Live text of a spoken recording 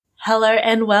Hello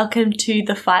and welcome to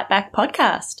the Fight Back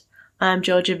podcast. I'm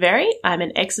Georgia Very. I'm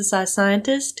an exercise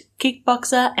scientist,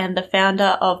 kickboxer, and the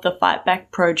founder of the Fight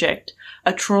Back Project,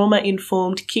 a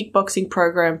trauma-informed kickboxing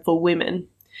program for women.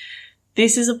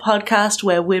 This is a podcast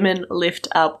where women lift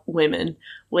up women.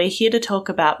 We're here to talk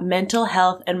about mental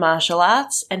health and martial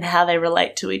arts and how they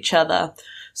relate to each other.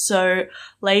 So,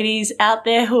 ladies out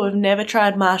there who have never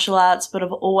tried martial arts but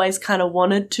have always kind of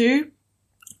wanted to,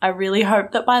 I really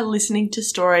hope that by listening to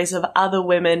stories of other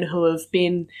women who have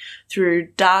been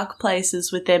through dark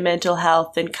places with their mental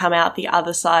health and come out the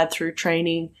other side through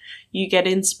training, you get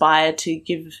inspired to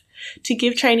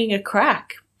give training a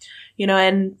crack. You know,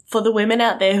 and for the women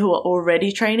out there who are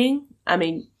already training, I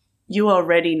mean, you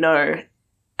already know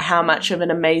how much of an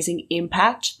amazing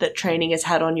impact that training has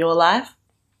had on your life.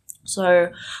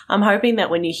 So I'm hoping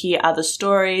that when you hear other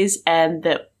stories and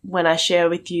that when I share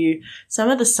with you some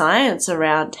of the science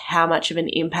around how much of an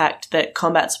impact that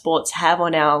combat sports have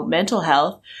on our mental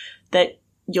health, that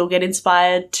you'll get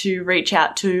inspired to reach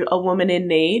out to a woman in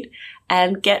need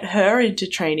and get her into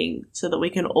training so that we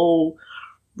can all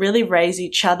really raise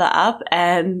each other up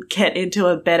and get into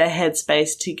a better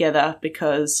headspace together,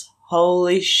 because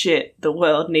holy shit, the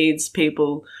world needs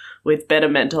people with better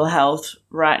mental health.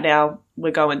 Right now, we're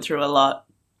going through a lot.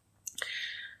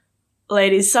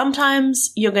 Ladies,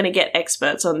 sometimes you're going to get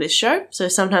experts on this show. So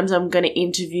sometimes I'm going to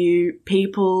interview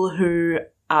people who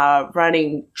are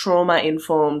running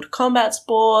trauma-informed combat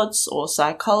sports or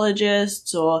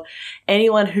psychologists or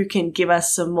anyone who can give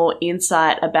us some more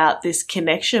insight about this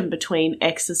connection between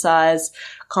exercise,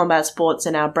 combat sports,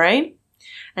 and our brain.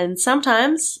 And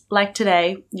sometimes, like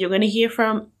today, you're going to hear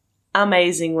from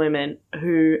amazing women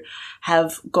who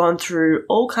have gone through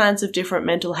all kinds of different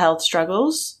mental health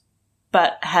struggles,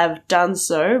 but have done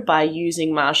so by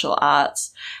using martial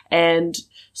arts. And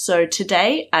so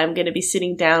today I'm going to be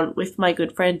sitting down with my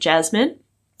good friend Jasmine.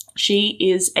 She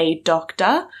is a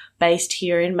doctor based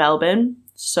here in Melbourne,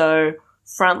 so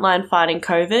frontline fighting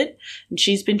COVID, and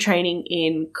she's been training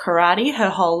in karate her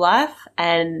whole life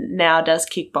and now does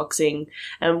kickboxing.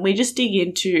 And we just dig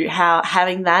into how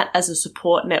having that as a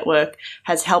support network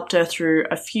has helped her through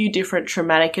a few different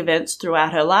traumatic events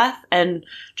throughout her life and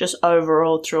just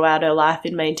overall throughout her life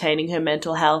in maintaining her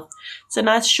mental health. It's a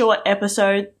nice short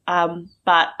episode,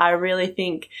 but I really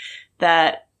think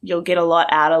that you'll get a lot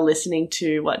out of listening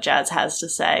to what Jaz has to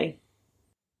say.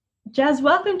 Jaz,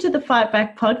 welcome to the Fight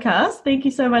Back podcast. Thank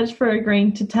you so much for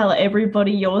agreeing to tell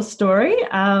everybody your story.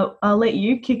 I'll let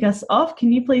you kick us off.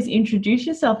 Can you please introduce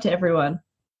yourself to everyone?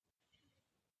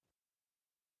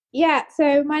 Yeah,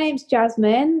 so my name's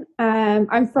Jasmine.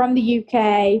 I'm from the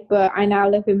UK, but I now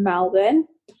live in Melbourne.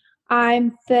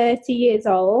 I'm 30 years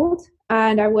old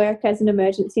and I work as an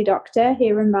emergency doctor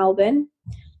here in Melbourne.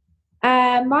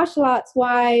 Martial arts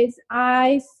wise,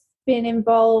 I've been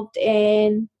involved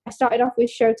in, I started off with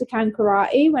Shotokan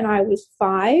karate when I was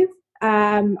 5,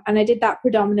 and I did that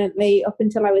predominantly up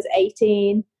until I was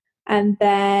 18, and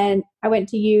then I went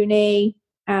to uni,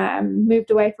 moved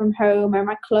away from home and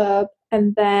my club,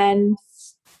 and then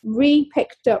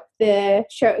re-picked up the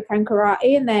Shotokan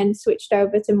karate and then switched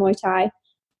over to Muay Thai.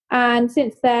 And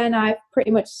since then, I've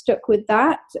pretty much stuck with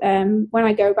that. When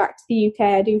I go back to the UK,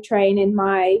 I do train in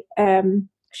my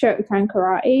Shotokan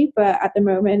karate, but at the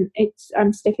moment,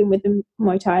 I'm sticking with the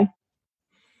Muay Thai.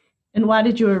 And why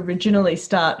did you originally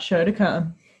start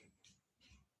Shotokan?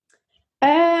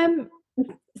 So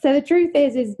the truth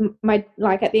is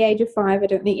at the age of 5, I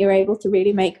don't think you're able to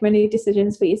really make many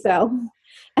decisions for yourself.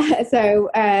 So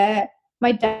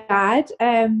my dad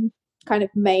kind of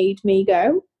made me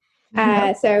go.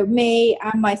 So me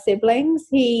and my siblings,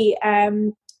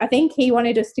 I think he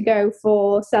wanted us to go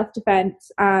for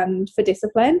self-defense and for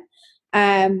discipline.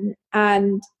 And,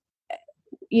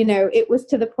 you know, it was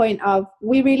to the point of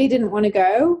we really didn't want to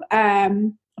go,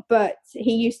 but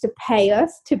he used to pay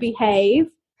us to behave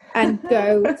and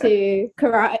go to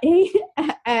karate.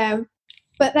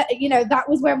 But that, you know, that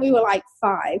was when we were like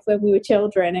 5, when we were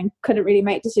children and couldn't really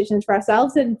make decisions for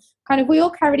ourselves. And kind of we all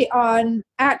carried it on.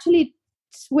 I actually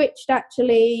switched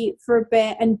for a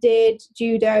bit and did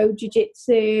judo,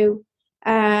 jiu-jitsu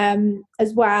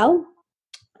as well,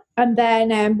 and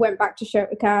then went back to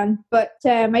Shotokan. But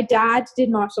my dad did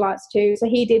martial arts too, so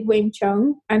he did Wing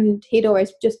Chun, and he'd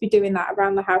always just be doing that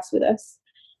around the house with us.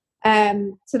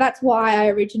 So that's why I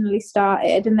originally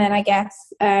started, and then I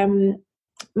guess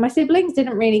my siblings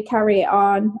didn't really carry it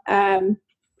on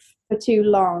for too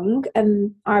long,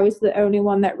 and I was the only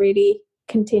one that really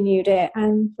continued it.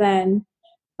 And then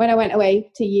when I went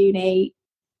away to uni,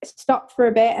 stopped for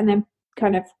a bit and then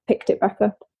kind of picked it back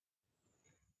up.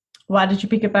 Why did you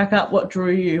pick it back up? What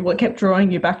drew you? What kept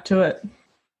drawing you back to it?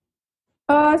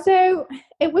 So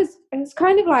it was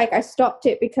kind of like I stopped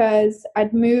it because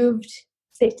I'd moved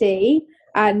city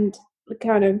and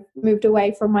kind of moved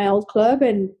away from my old club.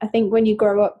 And I think when you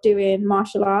grow up doing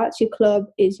martial arts, your club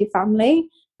is your family,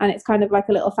 and it's kind of like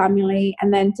a little family.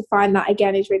 And then to find that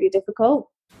again is really difficult.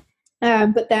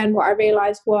 But then what I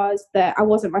realized was that I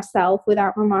wasn't myself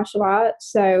without my martial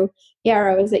arts. So yeah,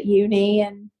 I was at uni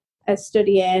and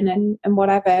studying and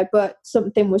whatever, but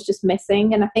something was just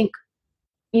missing. And I think,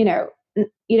 you know,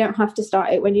 you don't have to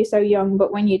start it when you're so young,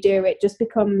 but when you do, it just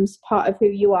becomes part of who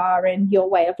you are and your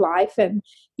way of life. And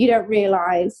you don't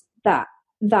realize that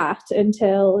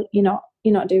until you're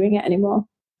not doing it anymore.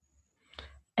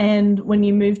 And when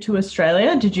you moved to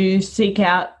Australia, did you seek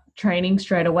out training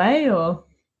straight away or?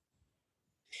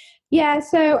 Yeah,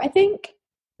 so I think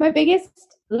my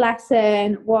biggest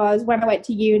lesson was when I went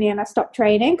to uni and I stopped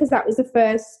training, because that was the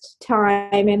first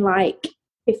time in like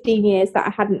 15 years that I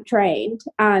hadn't trained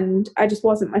and I just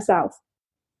wasn't myself.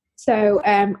 So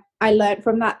I learned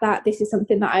from that this is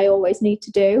something that I always need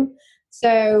to do.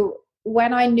 So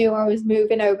when I knew I was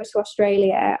moving over to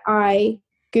Australia, I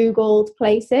Googled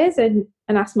places and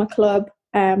asked my club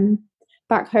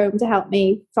back home to help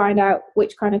me find out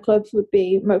which kind of clubs would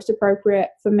be most appropriate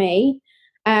for me.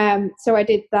 So I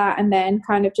did that and then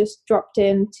kind of just dropped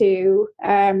into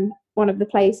one of the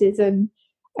places and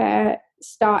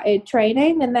started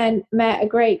training, and then met a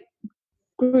great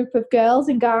group of girls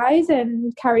and guys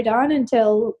and carried on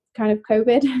until kind of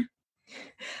COVID.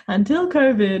 Until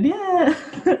COVID, yeah.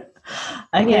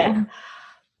 Okay. Yeah.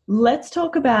 Let's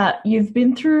talk about, you've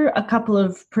been through a couple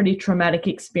of pretty traumatic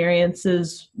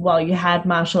experiences while you had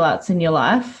martial arts in your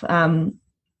life.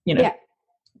 Yeah.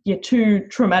 Your two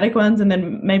traumatic ones, and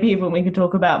then maybe even we could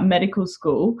talk about medical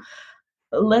school.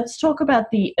 Let's talk about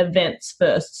the events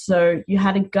first. So you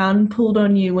had a gun pulled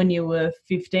on you when you were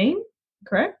 15,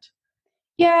 correct?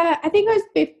 Yeah, I think I was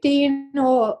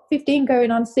 15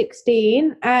 going on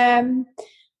 16. And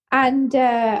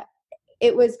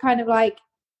it was kind of like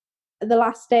the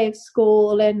last day of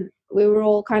school, and we were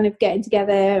all kind of getting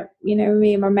together,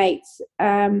 me and my mates,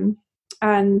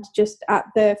 and just at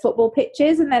the football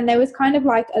pitches. And then there was kind of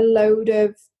like a load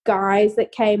of guys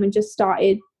that came and just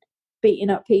started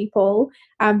beating up people.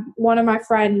 One of my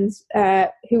friends,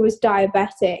 who was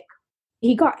diabetic,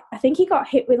 I think he got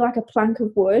hit with like a plank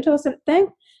of wood or something,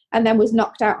 and then was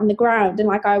knocked out on the ground. And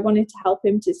like, I wanted to help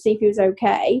him to see if he was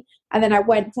okay. And then I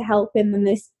went to help him, and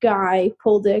this guy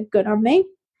pulled a gun on me.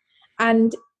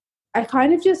 And I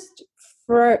kind of just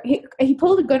he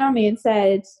pulled a gun on me and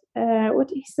said,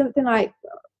 something like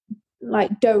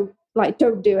don't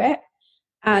do it.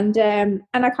 And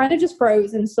I kind of just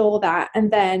froze and saw that.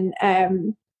 And then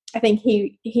I think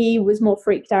he was more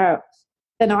freaked out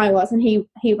than I was, and he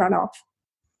ran off.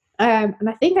 And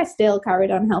I think I still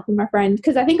carried on helping my friend,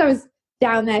 because I think I was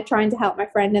down there trying to help my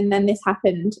friend, and then this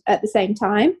happened at the same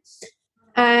time.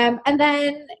 And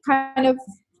then kind of,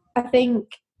 I think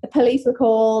the police were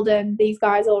called and these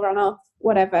guys all ran off,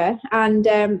 whatever. And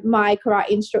my karate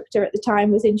instructor at the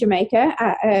time was in Jamaica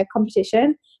at a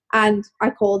competition, and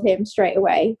I called him straight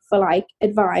away for like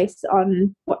advice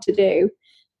on what to do.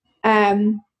 He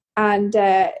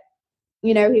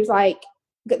was like,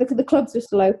 the clubs were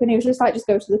still open. He was just like, just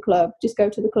go to the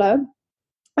club.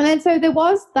 And then so there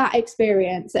was that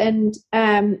experience, and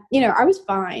I was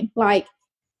fine. Like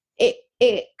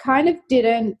it kind of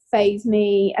didn't faze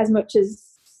me as much as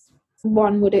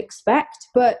one would expect.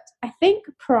 But I think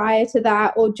prior to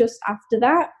that, or just after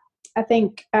that, I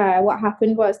think what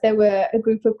happened was there were a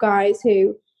group of guys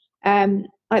who,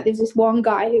 there's this one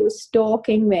guy who was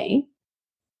stalking me,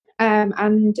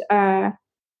 and I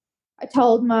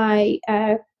told my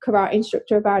karate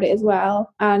instructor about it as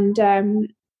well.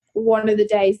 And one of the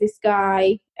days, this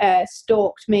guy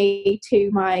stalked me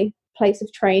to my place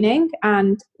of training,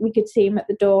 and we could see him at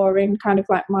the door, and kind of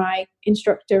like my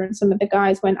instructor and some of the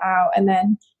guys went out, and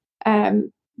then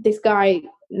this guy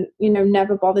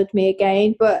never bothered me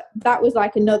again. But that was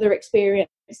like another experience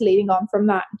leading on from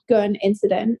that gun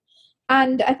incident.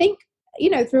 And I think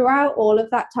throughout all of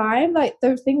that time, like,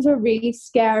 those things were really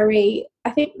scary.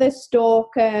 I think the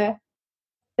stalker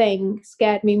thing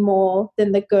scared me more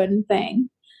than the gun thing.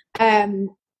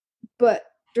 But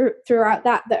throughout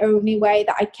that, the only way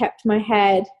that I kept my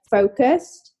head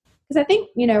focused, because I think,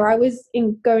 I was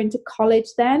going to college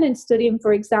then and studying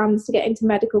for exams to get into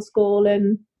medical school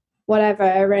and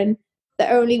whatever. And the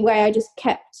only way I just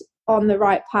kept on the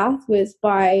right path was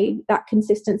by that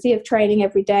consistency of training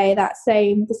every day, the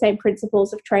same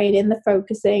principles of training, the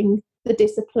focusing, the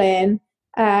discipline,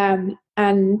 and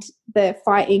the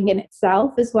fighting in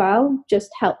itself as well just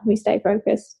helped me stay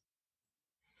focused.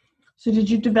 So did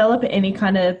you develop any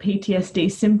kind of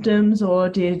PTSD symptoms, or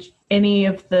did any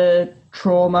of the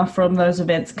trauma from those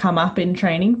events come up in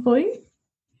training for you?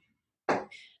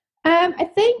 I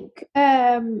think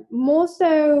more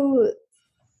so,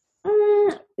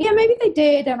 yeah, maybe they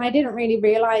did, and I didn't really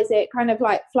realize it. Kind of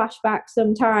like flashbacks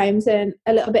sometimes, and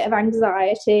a little bit of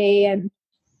anxiety, and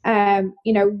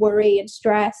worry and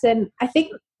stress. And I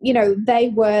think they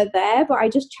were there, but I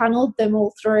just channeled them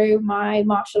all through my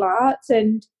martial arts,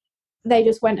 and they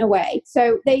just went away.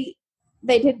 So they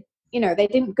did, they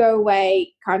didn't go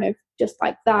away kind of just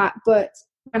like that. But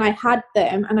when I had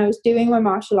them and I was doing my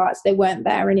martial arts, they weren't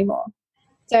there anymore.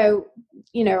 So,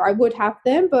 I would have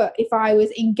them, but if I was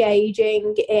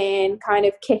engaging in kind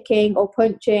of kicking or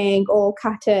punching or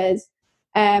katas,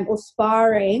 or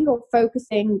sparring or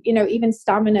focusing, even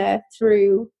stamina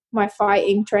through my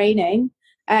fighting training,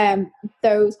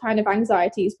 those kind of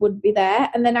anxieties would be there.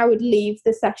 And then I would leave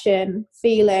the session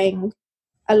feeling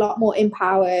a lot more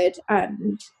empowered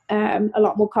and a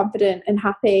lot more confident and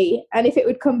happy. And if it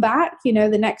would come back,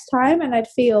 the next time, and I'd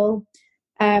feel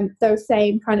those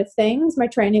same kind of things, my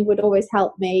training would always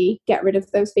help me get rid of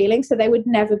those feelings. So they would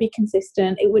never be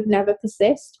consistent. It would never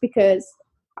persist because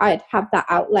I'd have that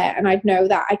outlet, and I'd know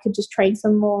that I could just train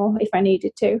some more if I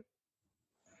needed to.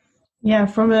 Yeah,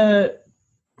 from a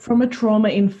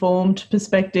trauma-informed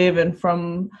perspective and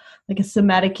from like a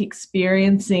somatic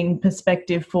experiencing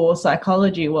perspective for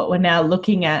psychology, what we're now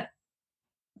looking at,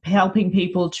 helping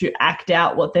people to act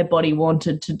out what their body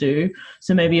wanted to do.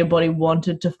 So maybe your body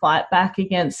wanted to fight back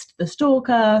against the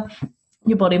stalker.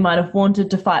 Your body might have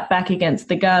wanted to fight back against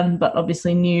the gun, but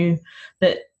obviously knew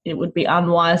that it would be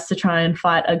unwise to try and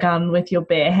fight a gun with your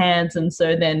bare hands. And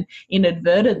so then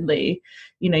inadvertently,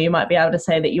 you might be able to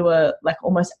say that you were like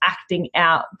almost acting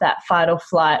out that fight or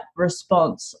flight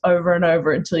response over and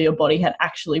over until your body had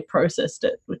actually processed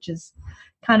it, which is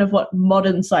kind of what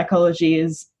modern psychology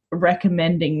is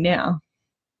recommending now.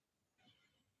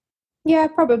 Yeah,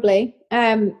 probably.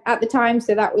 At the time,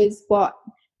 so that was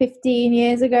 15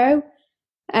 years ago.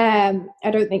 I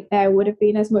don't think there would have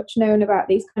been as much known about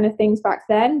these kind of things back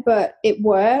then, but it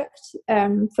worked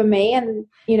for me. And,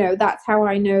 that's how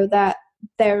I know that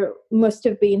there must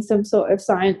have been some sort of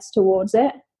science towards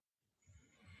it.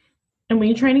 And were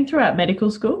you training throughout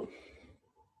medical school?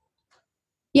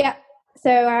 Yeah. So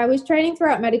I was training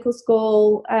throughout medical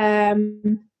school, not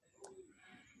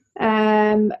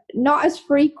as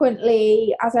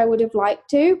frequently as I would have liked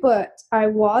to, but I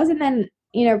was. And then,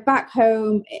 back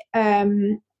home,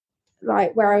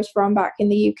 like where I was from back in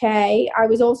the UK, I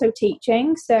was also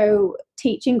teaching. So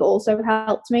teaching also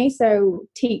helped me. So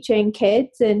teaching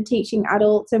kids and teaching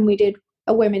adults, and we did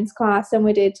a women's class, and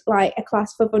we did like a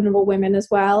class for vulnerable women as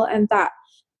well. And that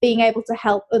being able to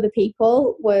help other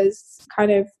people was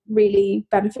kind of really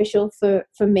beneficial for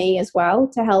me as well,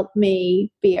 to help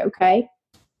me be okay.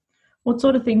 What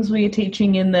sort of things were you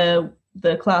teaching in the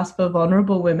class for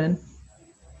vulnerable women?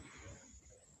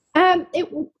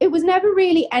 It was never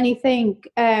really anything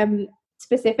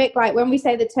specific. Like when we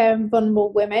say the term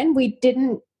vulnerable women,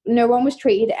 no one was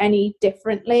treated any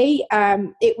differently.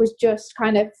 It was just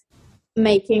kind of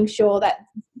making sure that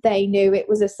they knew it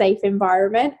was a safe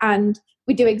environment, and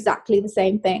we do exactly the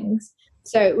same things.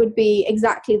 So it would be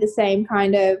exactly the same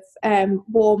kind of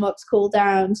warm-ups,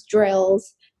 cool-downs,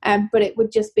 drills, but it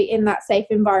would just be in that safe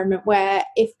environment where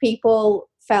if people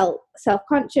felt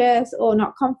self-conscious or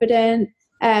not confident,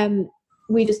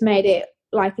 we just made it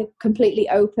like a completely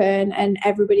open, and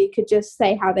everybody could just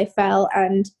say how they felt,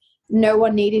 and no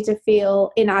one needed to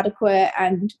feel inadequate,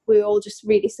 and we were all just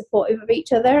really supportive of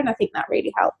each other. And I think that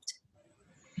really helped.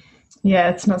 Yeah,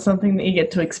 it's not something that you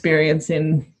get to experience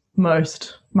in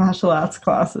most martial arts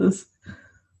classes.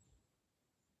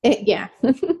 Yeah.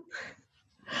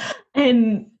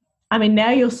 And I mean,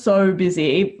 now you're so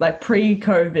busy, like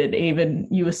pre-COVID even,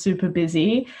 you were super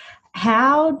busy.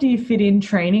 How do you fit in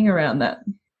training around that?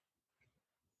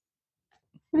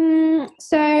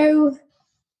 So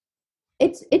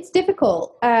it's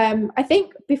difficult. I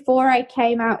think before I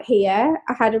came out here,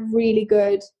 I had a really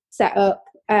good setup.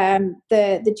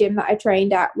 The gym that I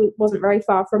trained at wasn't very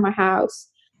far from my house,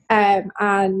 and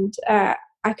I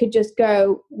could just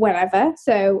go whenever.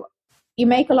 So you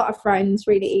make a lot of friends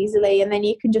really easily, and then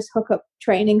you can just hook up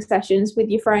training sessions with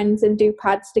your friends and do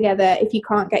pads together if you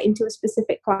can't get into a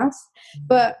specific class.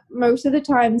 But most of the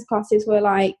times classes were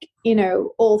like,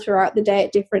 all throughout the day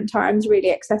at different times,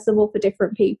 really accessible for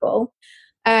different people.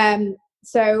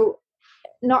 So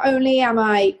not only am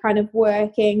I kind of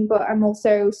working, but I'm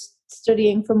also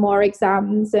studying for more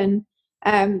exams, and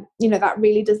that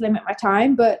really does limit my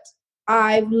time. But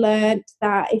I've learned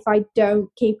that if I don't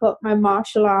keep up my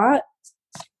martial arts,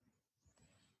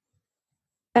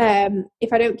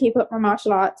 if I don't keep up my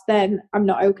martial arts, then I'm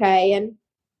not okay. And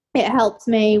it helps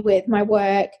me with my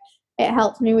work. It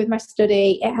helps me with my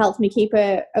study. It helps me keep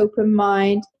an open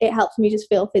mind. It helps me just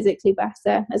feel physically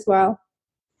better as well.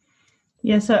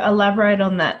 Yeah, so elaborate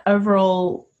on that.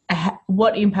 Overall,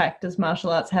 what impact does martial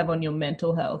arts have on your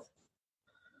mental health?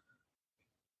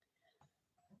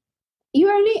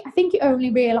 I think you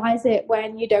only realize it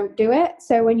when you don't do it.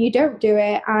 So when you don't do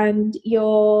it and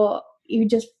you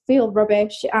just feel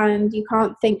rubbish and you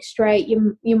can't think straight,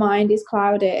 your mind is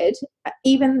clouded.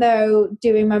 Even though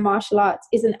doing my martial arts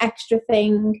is an extra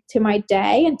thing to my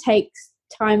day and takes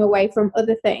time away from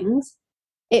other things,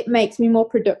 it makes me more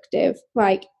productive.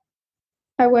 Like,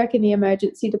 I work in the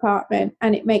emergency department,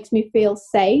 and it makes me feel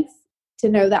safe to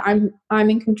know that I'm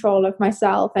in control of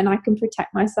myself and I can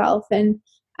protect myself, and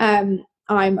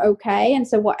I'm okay. And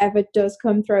so whatever does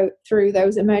come through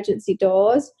those emergency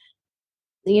doors,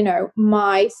 you know,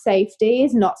 my safety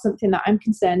is not something that I'm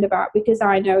concerned about, because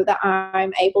I know that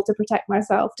I'm able to protect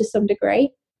myself to some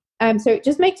degree. So it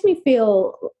just makes me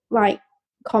feel like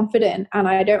confident, and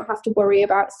I don't have to worry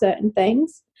about certain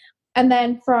things. And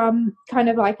then from kind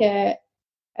of like a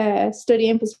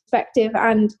studying perspective,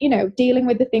 and, you know, dealing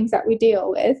with the things that we deal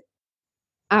with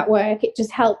at work, it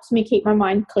just helps me keep my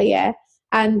mind clear.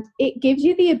 And it gives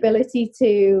you the ability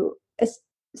to,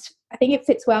 I think it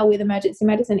fits well with emergency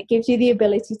medicine, it gives you the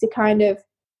ability to kind of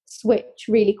switch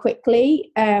really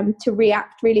quickly, to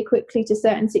react really quickly to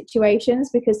certain situations,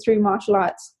 because through martial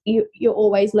arts, you're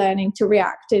always learning to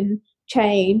react and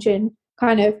change and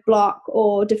kind of block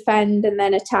or defend and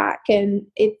then attack. And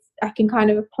I can kind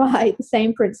of apply the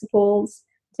same principles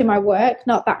to my work.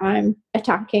 Not that I'm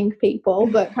attacking people,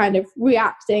 but kind of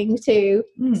reacting to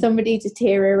somebody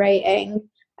deteriorating,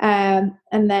 and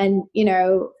then, you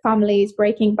know, families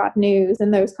breaking bad news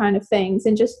and those kind of things,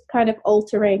 and just kind of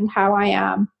altering how I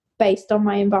am based on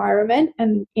my environment.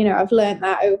 And, you know, I've learned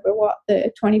that over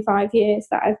the 25 years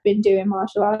that I've been doing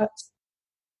martial arts.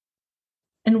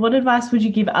 And what advice would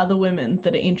you give other women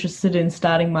that are interested in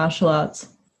starting martial arts?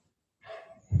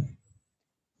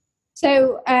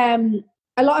 So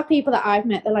a lot of people that I've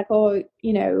met, they're like, oh,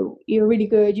 you know, you're really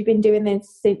good, you've been doing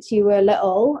this since you were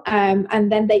little,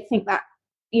 and then they think that,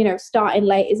 you know, starting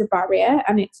late is a barrier,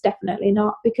 and it's definitely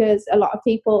not, because a lot of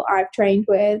people I've trained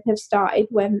with have started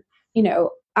when, you know,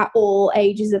 at all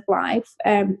ages of life,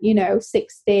 you know,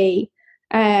 60,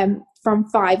 from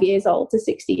 5 years old to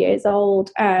 60 years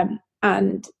old,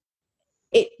 and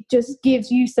it just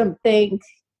gives you something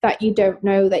that you don't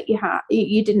know that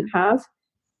you didn't have.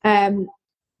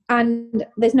 And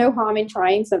there's no harm in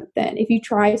trying something. If you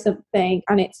try something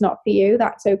and it's not for you,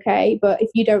 that's okay. But if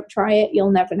you don't try it, you'll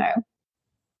never know.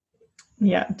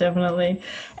 Yeah, definitely.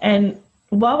 And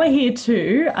while we're here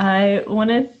too, I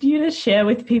wanted you to share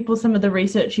with people some of the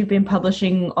research you've been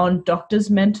publishing on doctors'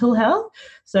 mental health.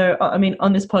 So, I mean,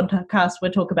 on this podcast, we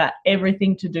talk about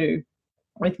everything to do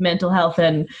with mental health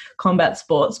and combat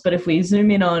sports. But if we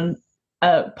zoom in on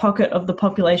a pocket of the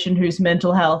population whose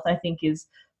mental health, I think, is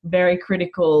very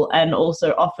critical and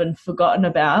also often forgotten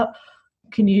about,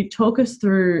 can you talk us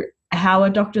through how are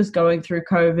doctors going through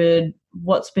COVID,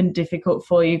 what's been difficult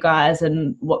for you guys,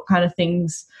 and what kind of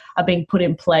things are being put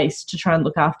in place to try and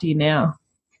look after you now?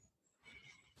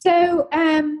 So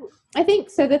I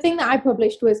think so. The thing that I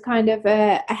published was kind of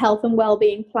a health and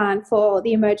wellbeing plan for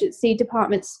the emergency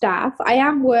department staff. I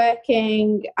am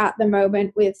working at the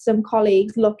moment with some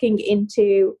colleagues looking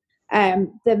into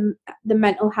the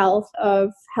mental health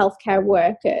of healthcare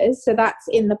workers. So that's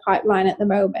in the pipeline at the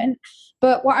moment.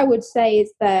 But what I would say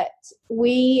is that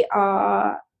we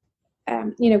are,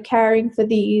 you know, caring for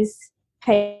these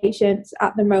patients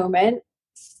at the moment.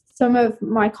 Some of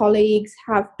my colleagues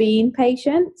have been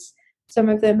patients. Some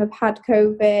of them have had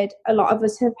COVID. A lot of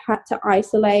us have had to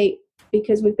isolate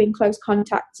because we've been close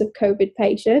contacts of COVID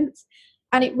patients.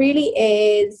 And it really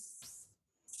is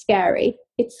scary.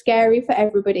 It's scary for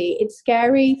everybody. It's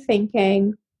scary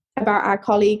thinking about our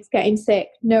colleagues getting sick,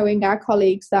 knowing our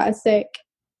colleagues that are sick,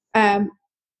 and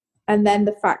then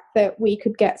the fact that we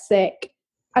could get sick.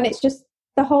 And it's just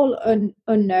the whole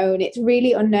unknown. It's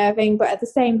really unnerving, but at the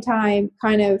same time,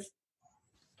 kind of,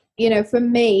 you know, for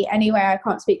me anyway, I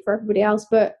can't speak for everybody else,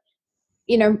 but,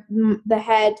 you know, the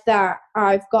head that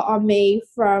I've got on me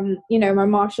from, you know, my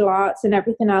martial arts and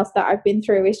everything else that I've been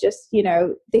through is just, you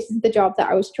know, this is the job that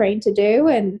I was trained to do,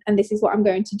 and this is what I'm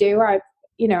going to do. I'm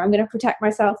going to protect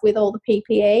myself with all the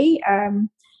PPE,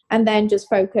 and then just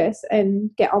focus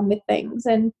and get on with things.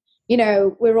 And, you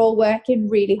know, we're all working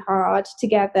really hard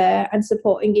together and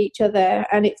supporting each other.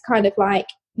 And it's kind of like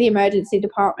the emergency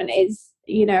department is,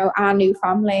 you know, our new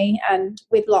family. And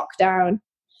with lockdown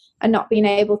and not being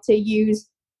able to use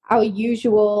our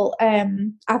usual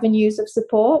avenues of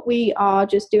support. We are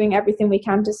just doing everything we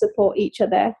can to support each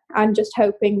other, and just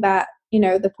hoping that,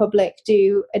 the public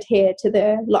do adhere to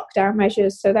the lockdown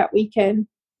measures so that we can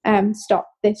stop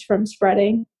this from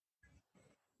spreading.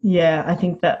 Yeah, I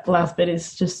think that last bit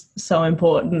is just so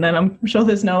important. And I'm sure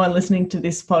there's no one listening to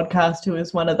this podcast who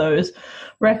is one of those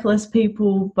reckless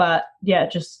people. But yeah,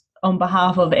 just on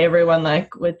behalf of everyone, I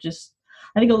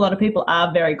think a lot of people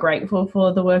are very grateful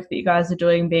for the work that you guys are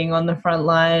doing, being on the front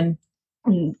line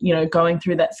and, going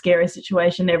through that scary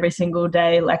situation every single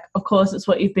day. Like, of course, it's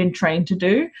what you've been trained to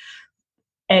do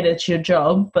and it's your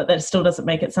job, but that still doesn't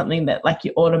make it something that like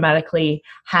you automatically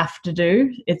have to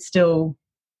do. It's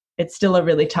still a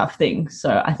really tough thing.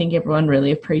 So I think everyone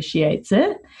really appreciates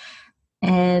it.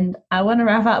 And I want to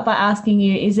wrap up by asking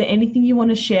you, is there anything you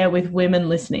want to share with women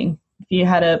listening if you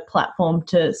had a platform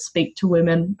to speak to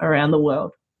women around the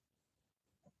world?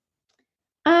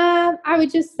 I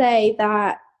would just say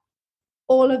that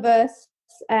all of us,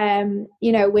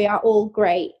 we are all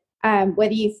great.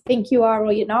 Whether you think you are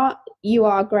or you're not, you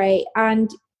are great. And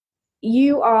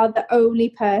you are the only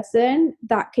person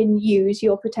that can use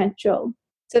your potential.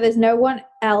 So there's no one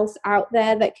else out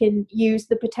there that can use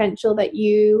the potential that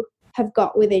you have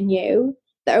got within you.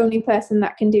 The only person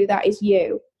that can do that is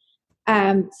you.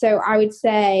 So I would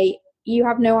say you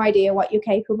have no idea what you're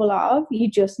capable of. You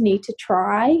just need to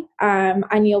try,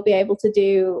 and you'll be able to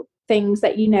do things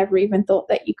that you never even thought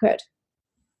that you could.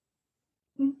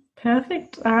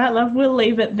 Perfect. All right, love, we'll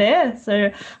leave it there.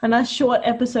 So a nice short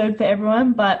episode for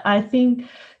everyone, but I think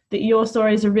that your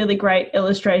story is a really great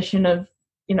illustration of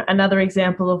another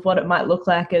example of what it might look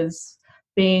like as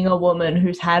being a woman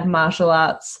who's had martial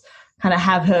arts kind of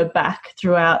have her back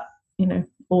throughout,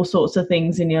 all sorts of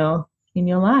things in your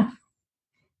life.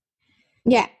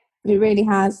 Yeah, it really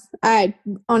has. I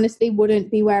honestly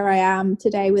wouldn't be where I am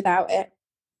today without it.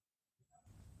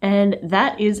 And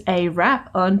that is a wrap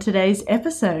on today's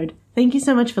episode. Thank you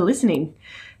so much for listening.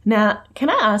 Now, can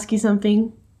I ask you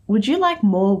something? Would you like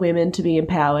more women to be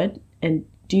empowered? And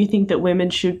do you think that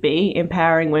women should be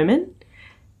empowering women?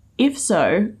 If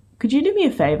so, could you do me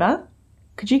a favor?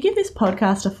 Could you give this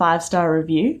podcast a 5-star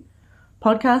review?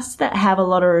 Podcasts that have a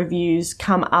lot of reviews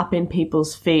come up in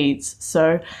people's feeds.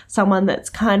 So someone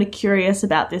that's kind of curious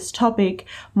about this topic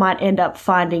might end up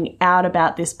finding out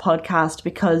about this podcast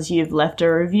because you've left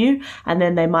a review, and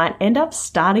then they might end up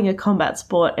starting a combat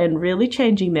sport and really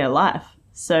changing their life.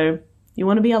 So you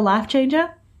want to be a life changer?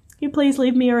 Can you please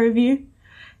leave me a review?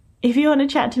 If you want to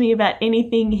chat to me about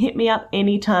anything, hit me up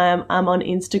anytime. I'm on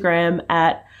Instagram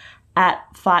at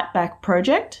Fightback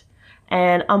Project,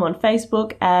 and I'm on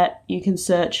Facebook you can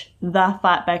search The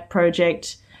Fightback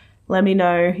Project. Let me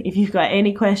know if you've got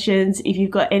any questions, if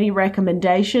you've got any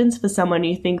recommendations for someone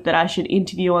you think that I should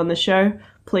interview on the show,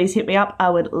 please hit me up. I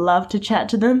would love to chat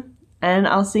to them, and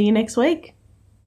I'll see you next week.